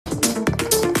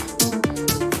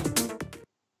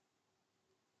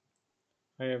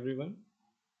Hi everyone.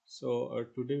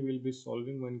 Today we'll be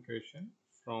solving one question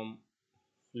from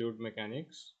fluid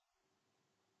mechanics.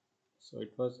 So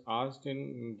it was asked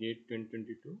in GATE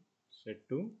 2022 set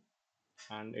 2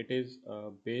 and it is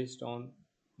based on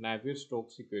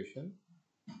Navier-Stokes equation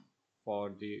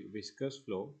for the viscous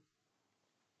flow.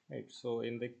 Right. So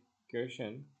in the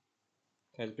question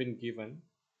it has been given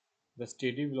the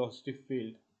steady velocity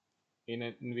field in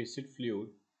an inviscid fluid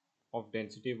of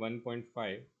density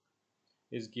 1.5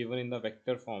 is given in the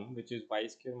vector form, which is y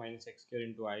square minus x square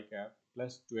into I cap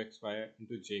plus 2xy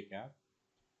into j cap,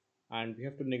 and we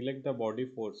have to neglect the body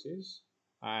forces,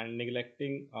 and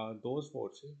neglecting those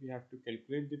forces we have to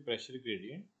calculate the pressure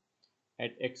gradient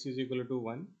at x is equal to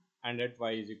 1 and at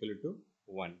y is equal to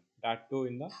 1, that too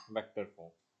in the vector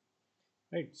form.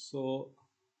 Right. So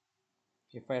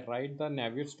if I write the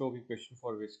Navier-Stokes equation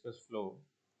for viscous flow,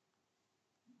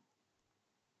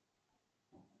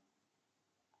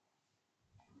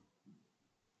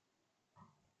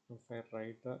 if I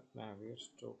write the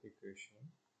Navier-Stokes equation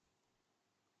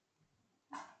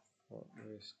for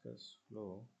viscous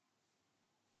flow,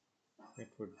 it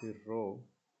would be rho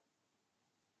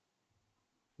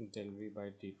del v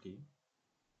by dt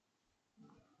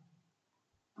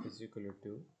is equal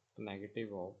to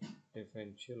negative of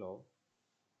differential of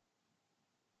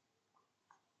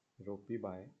rho p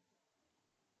by,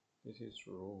 this is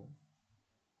rho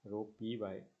p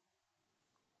by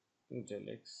del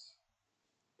x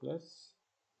plus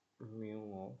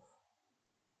mu of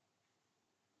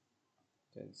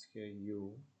del square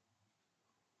u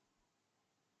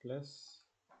plus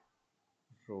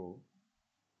rho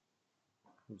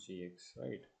gx,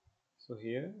 right? So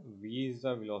here v is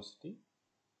the velocity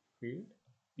field,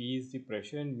 p is the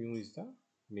pressure, and mu is the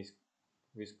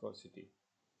viscosity,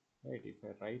 right? If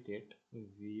I write it,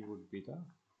 v would be the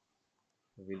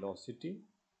velocity,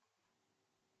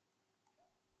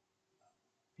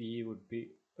 p would be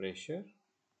pressure,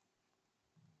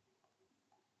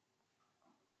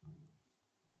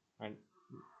 and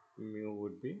mu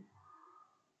would be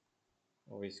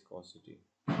viscosity.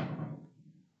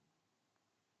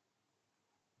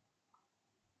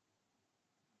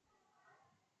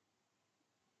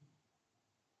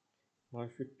 Now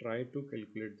if we try to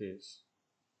calculate this,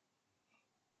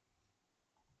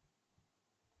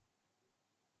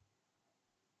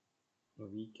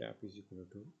 v cap is equal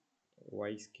to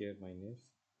y square minus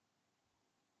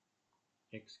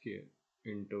x square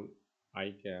into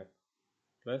I cap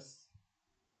plus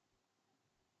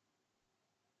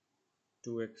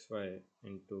 2xy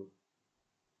into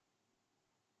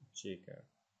j cap.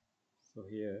 So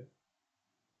here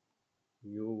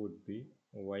u would be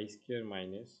y square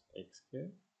minus x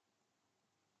square,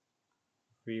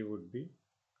 v would be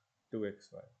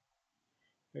 2xy,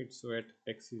 right? So at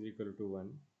x is equal to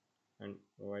 1 and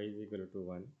y is equal to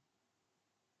 1,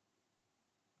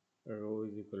 rho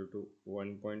is equal to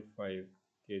 1.5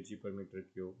 kg per meter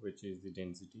cube, which is the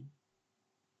density.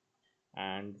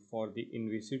 And for the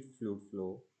inviscid fluid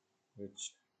flow,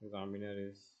 which examiner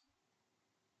is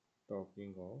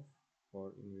talking of,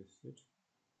 for inviscid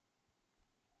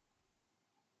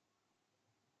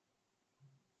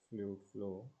fluid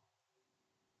flow,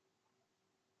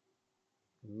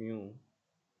 mu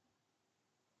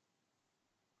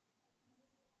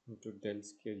into del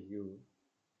square u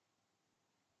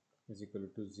is equal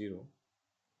to 0,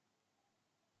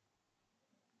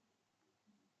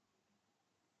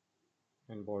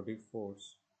 and body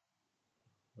force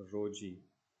rho g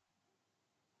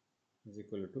is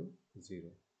equal to 0.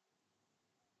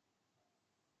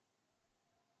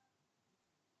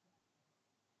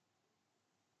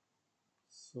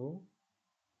 So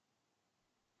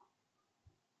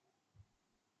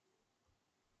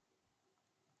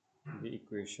the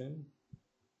equation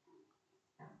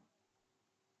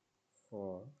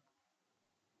for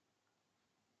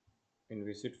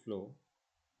inviscid flow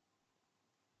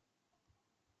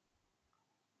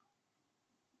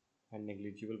and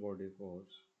negligible body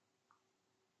force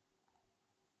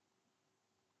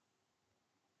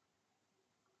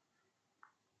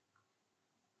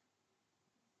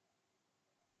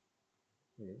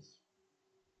is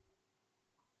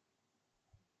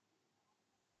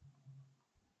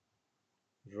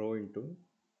rho into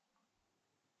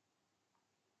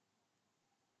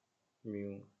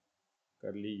mu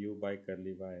curly u by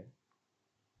curly y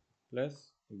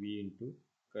plus v into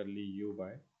curly u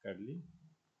by curly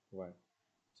y.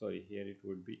 Sorry, here it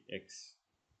would be x,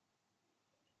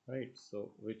 right?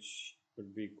 So which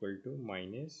would be equal to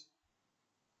minus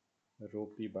rho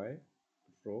p by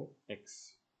rho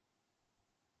x.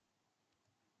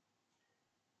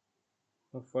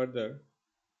 Now further,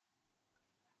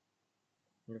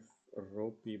 if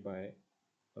rho p by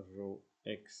rho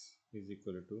x is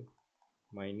equal to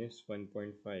minus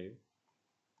 1.5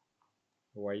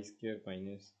 y square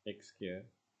minus x square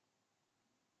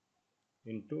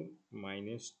into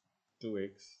minus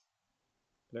 2x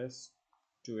plus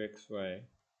 2xy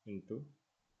into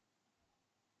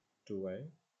 2y,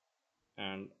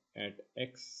 and at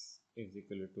x is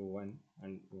equal to 1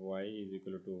 and y is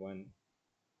equal to 1,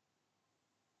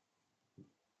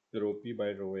 rho p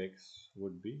by rho x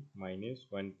would be minus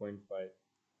 1.50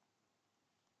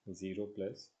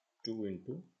 plus 2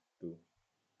 into 2,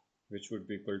 which would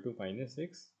be equal to minus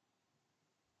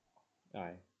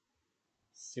 6i.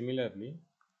 Similarly,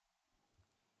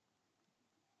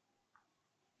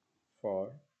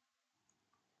 for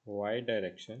y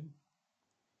direction,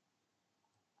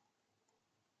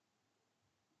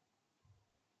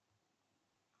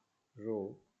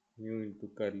 rho mu into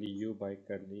curly u by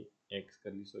curly x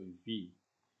v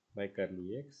by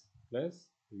curly x plus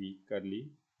v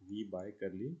by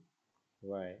curly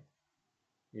y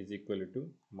is equal to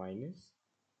minus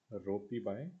rho p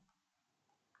by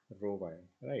rho y,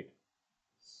 right?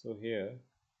 So here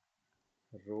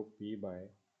rho p by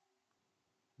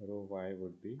rho y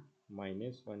would be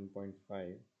minus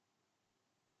 1.5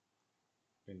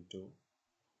 into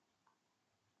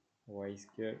y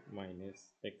square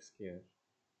minus x square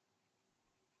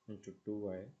into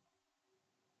 2y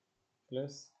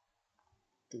plus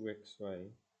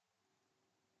 2xy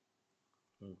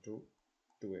into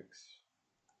 2x.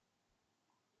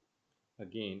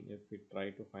 Again, if we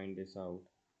try to find this out,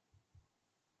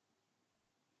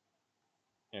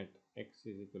 at x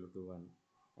is equal to 1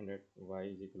 and at y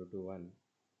is equal to 1,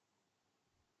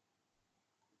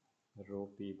 rho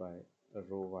p by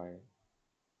rho y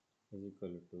is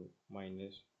equal to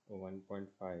minus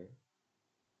 1.5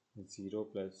 0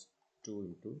 plus 2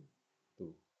 into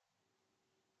 2,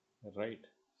 right?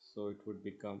 So it would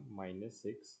become minus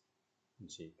 6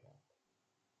 j cap.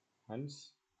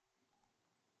 Hence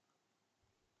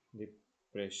the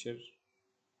pressure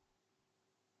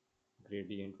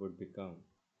gradient would become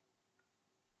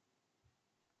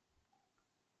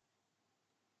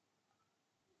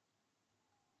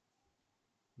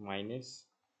minus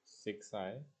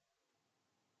 6i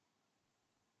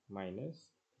minus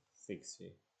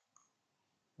 6j,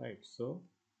 right? So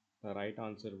the right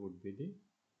answer would be the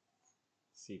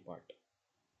C part.